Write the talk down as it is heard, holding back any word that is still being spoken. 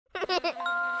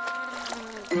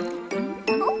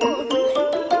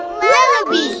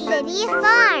Lellobee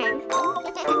Farm.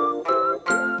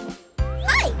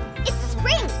 Hi, it's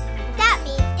spring. That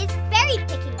means it's berry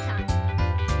picking time.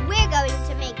 We're going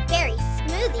to make berry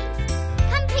smoothies.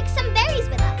 Come pick some berries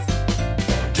with us.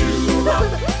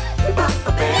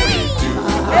 Berry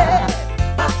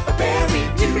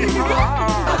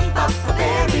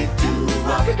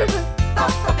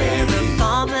The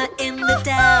farmer in the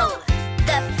dell.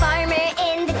 The farmer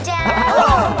in the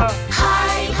dell.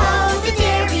 Hi-ho, the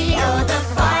derry-o, the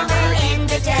farmer in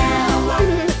the dell.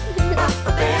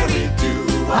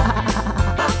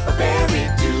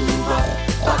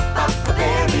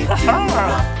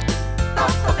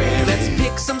 Let's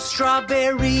pick some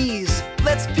strawberries.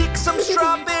 Let's pick some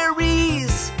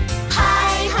strawberries.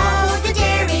 Hi-ho, the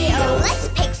derry-o. Let's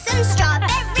pick some strawberries.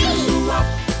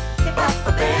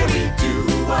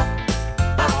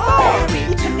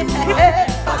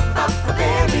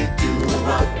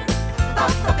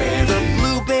 The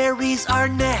blueberries are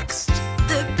next.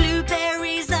 The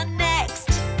blueberries are next.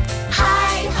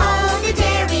 Hi-ho, the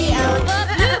derry-o. The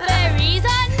blueberries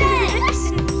are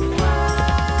next.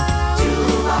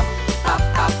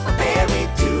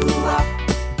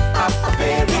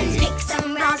 Let's pick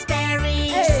some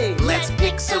raspberries. Hey, let's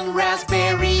pick some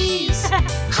raspberries.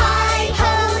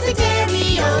 Hi-ho, the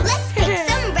derry-o. Let's pick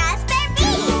some raspberries.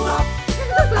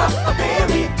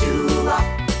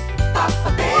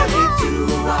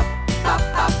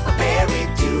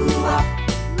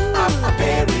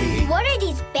 What are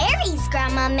these berries,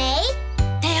 Grandma Mei?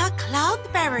 They are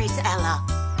cloudberries, Ella.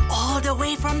 All the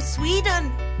way from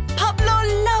Sweden. Pablo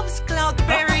loves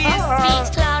cloudberries. These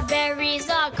cloudberries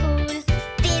are cool.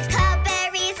 These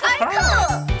cloudberries are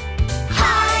cool.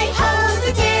 Hi-ho,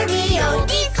 the derry-o.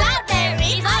 These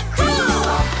cloudberries are cool.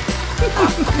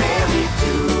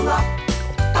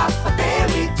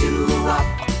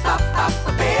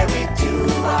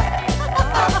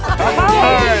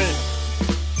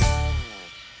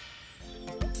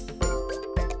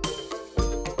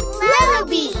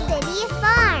 Lellobee City